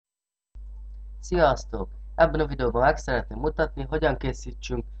Sziasztok! Ebben a videóban meg szeretném mutatni, hogyan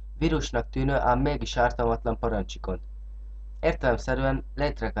készítsünk vírusnak tűnő, ám mégis ártalmatlan parancsikont. Értelemszerűen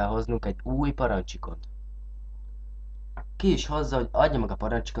létre kell hoznunk egy új parancsikont. Ki is hozza, hogy adja meg a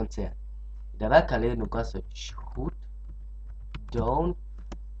parancsikon célt. Ide be kell írnunk azt, hogy shut down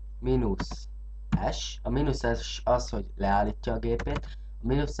 -s. A -s az, hogy leállítja a gépét,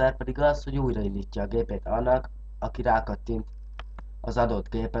 a -r pedig az, hogy újraindítja a gépét annak, aki rákattint az adott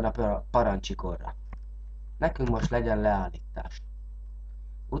gépen a parancsikorra. Nekünk most legyen leállítás.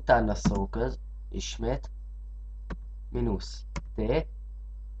 Utána szóköz, ismét, -t,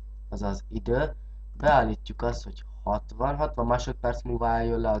 azaz idő, beállítjuk azt, hogy 60 másodperc múlva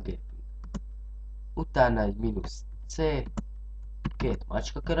álljon le a gépünk. Utána egy -c, két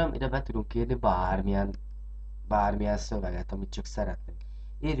macskaköröm, ide be tudunk írni bármilyen szöveget, amit csak szeretnénk.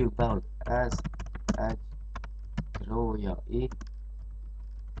 Írjuk be, hogy ez egy rójai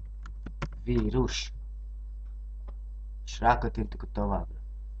vírus. És rákattintjuk a továbbra.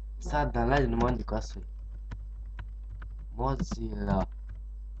 Szerdán legyen mondjuk azt, hogy Mozilla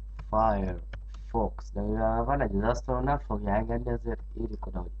Firefox, de mivel van egy az asztalon, nem fogja engedni, ezért írjuk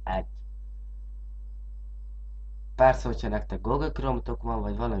oda, hogy 1. Persze, hogyha nektek Google Chrome-tok van,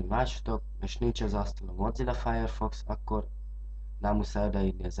 vagy valami másotok, és nincs az asztalon Mozilla Firefox, akkor nem muszáj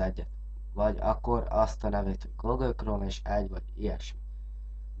odaírni az 1-et. Vagy akkor azt a nevét, hogy Google Chrome és 1, vagy ilyesmi.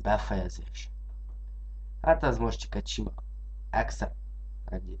 Befejezés. Hát ez most csak egy sima Excel,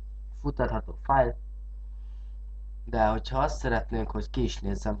 egy futtatható fájl, de hogyha azt szeretnénk, hogy ki is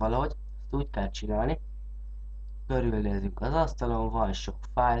nézzen valahogy, azt úgy kell csinálni, körülnézünk az asztalon, van sok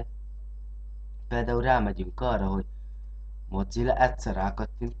fájl, például rámegyünk arra, hogy Mozilla, egyszer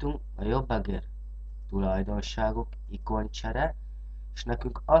rákattintunk, a jobb egér tulajdonságok, ikoncsere, és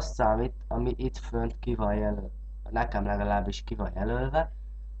nekünk az számít, ami itt fönt ki van jelölve, nekem legalábbis ki van jelölve,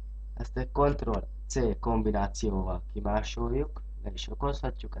 ezt egy Ctrl-C kombinációval kimásoljuk, le is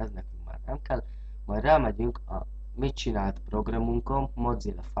okozhatjuk, ez nekünk már nem kell. Majd rámegyünk a mit csinált programunkon,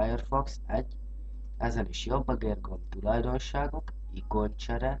 Mozilla Firefox 1, ezen is jobb a gérgomb tulajdonságok,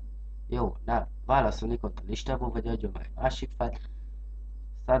 ikoncsere, jó, nem, válaszolni ikont a listából, vagy adjon meg egy másik fájl,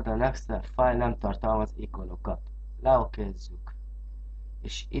 Start next fájl nem tartalmaz ikonokat, leokézzük,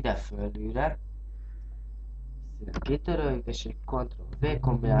 és ide fölülre, kitöröljük, és egy Ctrl-V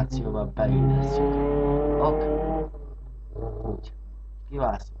kombinációval beillesszük. Ok. Úgy.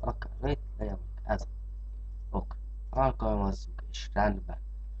 Kiválaszol akár mit, legyen ez. Ok. Alkalmazzuk, és rendben.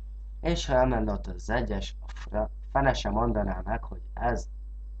 És ha elmenne ott az 1-es, a fene sem mondaná meg, hogy ez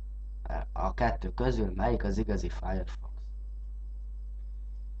a kettő közül melyik az igazi Firefox.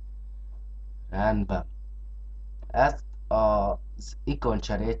 Rendben. Ezt az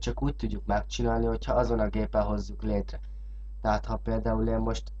ikoncserét csak úgy tudjuk megcsinálni, hogyha azon a gépen hozzuk létre. Tehát ha például én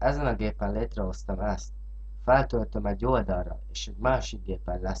most ezen a gépen létrehoztam ezt, feltöltöm egy oldalra, és egy másik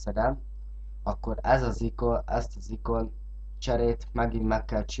gépen leszedem, akkor ezt az ikon cserét megint meg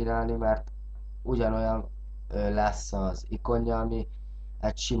kell csinálni, mert ugyanolyan lesz az ikonja, ami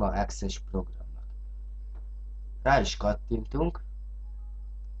egy sima Excel-es programnak. Rá is kattintunk.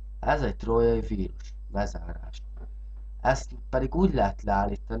 Ez egy trójai vírus, bezárás. Ezt pedig úgy lehet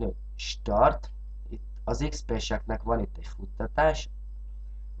leállítani, hogy start, itt az XP-seknek van itt egy futtatás,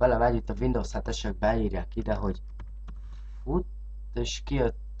 velem együtt a Windows 7-esek beírják ide, hogy fut, és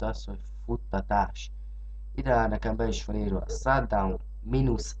kijött az, hogy futtatás. Ide nekem be is van írva a shutdown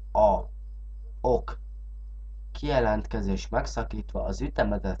 -a, ok, kijelentkezés megszakítva, az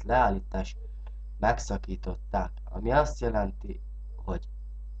ütemedet leállítás megszakították, ami azt jelenti, hogy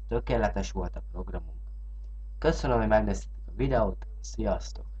tökéletes volt a programunk. Köszönöm, hogy megnéztétek a videót,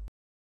 sziasztok!